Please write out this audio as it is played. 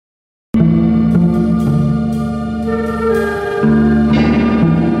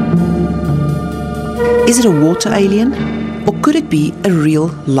Is it a water alien? Or could it be a real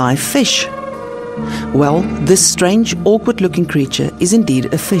live fish? Well, this strange, awkward-looking creature is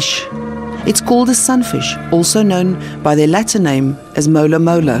indeed a fish. It's called a sunfish, also known by their Latin name as mola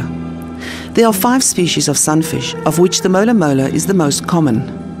mola. There are 5 species of sunfish, of which the mola mola is the most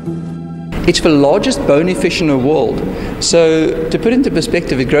common. It's the largest bony fish in the world. So to put into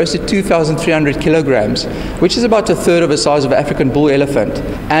perspective, it grows to 2,300 kilograms, which is about a third of the size of an African bull elephant.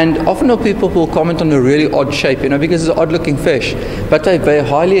 And often people will comment on the really odd shape, because it's an odd looking fish. But they're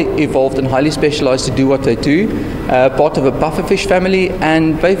highly evolved and highly specialized to do what they do, part of a pufferfish family,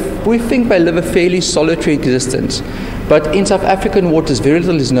 and we think they live a fairly solitary existence. But in South African waters, very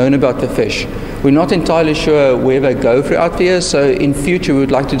little is known about the fish. We're not entirely sure where they go throughout the year, so in future we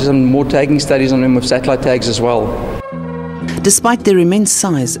would like to do some more tagging studies on them with satellite tags as well. Despite their immense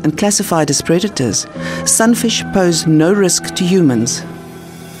size and classified as predators, sunfish pose no risk to humans.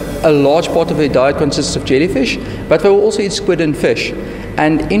 A large part of their diet consists of jellyfish, but they will also eat squid and fish.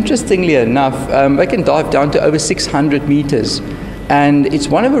 And interestingly enough, they can dive down to over 600 meters. And it's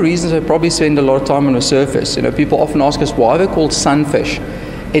one of the reasons they probably spend a lot of time on the surface. People often ask us why they're called sunfish.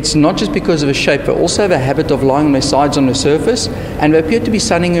 It's not just because of the shape, they also have a habit of lying on their sides on the surface, and they appear to be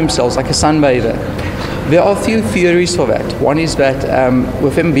sunning themselves like a sunbather. There are a few theories for that. One is that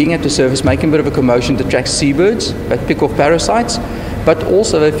with them being at the surface, making a bit of a commotion to attract seabirds that pick off parasites, but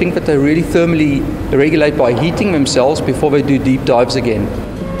also they think that they really thermally regulate by heating themselves before they do deep dives again.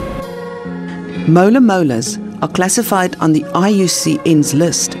 Mola molas are classified on the IUCN's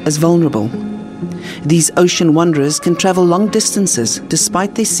list as vulnerable. These ocean wanderers can travel long distances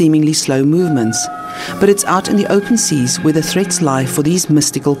despite their seemingly slow movements, but it's out in the open seas where the threats lie for these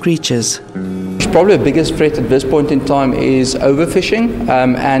mystical creatures. Probably the biggest threat at this point in time is overfishing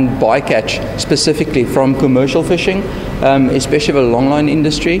and bycatch, specifically from commercial fishing, especially the longline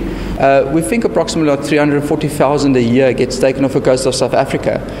industry. We think approximately like 340,000 a year gets taken off the coast of South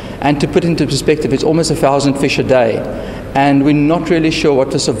Africa. And to put into perspective, it's almost 1,000 fish a day. And we're not really sure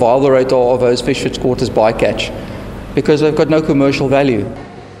what the survival rate are of those fish that's caught as bycatch, because they've got no commercial value.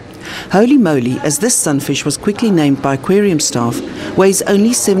 Holy moly, as this sunfish was quickly named by aquarium staff, weighs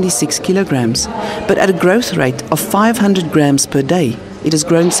only 76 kilograms, but at a growth rate of 500 grams per day, it has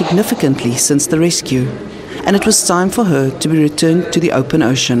grown significantly since the rescue, and it was time for her to be returned to the open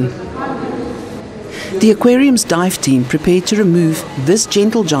ocean. The aquarium's dive team prepared to remove this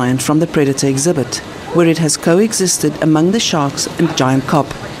gentle giant from the predator exhibit, where it has coexisted among the sharks and giant carp.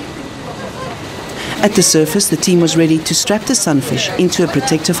 At the surface, the team was ready to strap the sunfish into a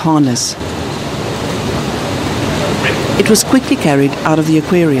protective harness. It was quickly carried out of the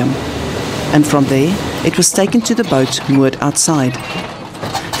aquarium, and from there, it was taken to the boat moored outside.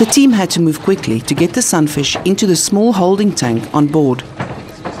 The team had to move quickly to get the sunfish into the small holding tank on board.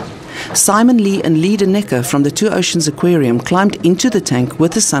 Simon Lee and Lee De Necker from the Two Oceans Aquarium climbed into the tank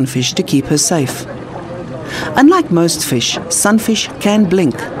with the sunfish to keep her safe. Unlike most fish, sunfish can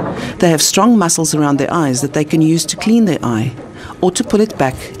blink. They have strong muscles around their eyes that they can use to clean their eye or to pull it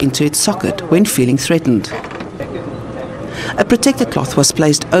back into its socket when feeling threatened. A protector cloth was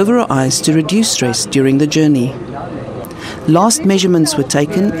placed over her eyes to reduce stress during the journey. Last measurements were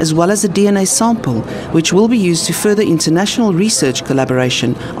taken, as well as a DNA sample, which will be used to further international research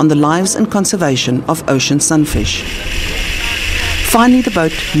collaboration on the lives and conservation of ocean sunfish. Finally, the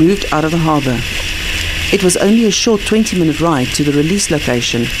boat moved out of the harbour. It was only a short 20-minute ride to the release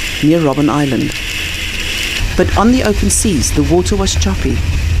location near Robben Island. But on the open seas, the water was choppy.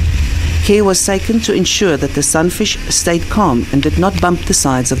 Care was taken to ensure that the sunfish stayed calm and did not bump the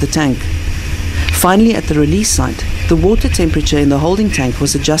sides of the tank. Finally, at the release site, the water temperature in the holding tank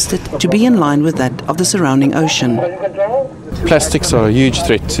was adjusted to be in line with that of the surrounding ocean. Plastics are a huge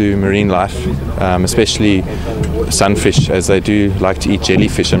threat to marine life, especially sunfish, as they do like to eat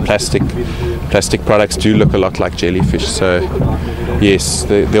jellyfish, and plastic products do look a lot like jellyfish. So yes,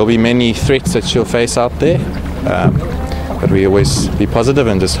 there'll be many threats that you'll face out there, but we always be positive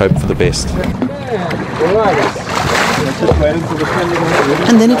and just hope for the best.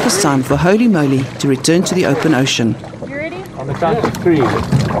 And then it was time for Holy Moly to return to the open ocean. You ready? On the count of 3.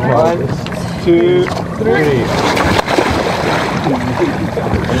 1, 2, 3.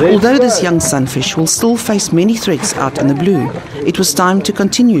 Although this young sunfish will still face many threats out in the blue, it was time to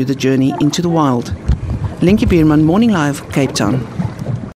continue the journey into the wild. Linky, Bierman, Morning Live, Cape Town.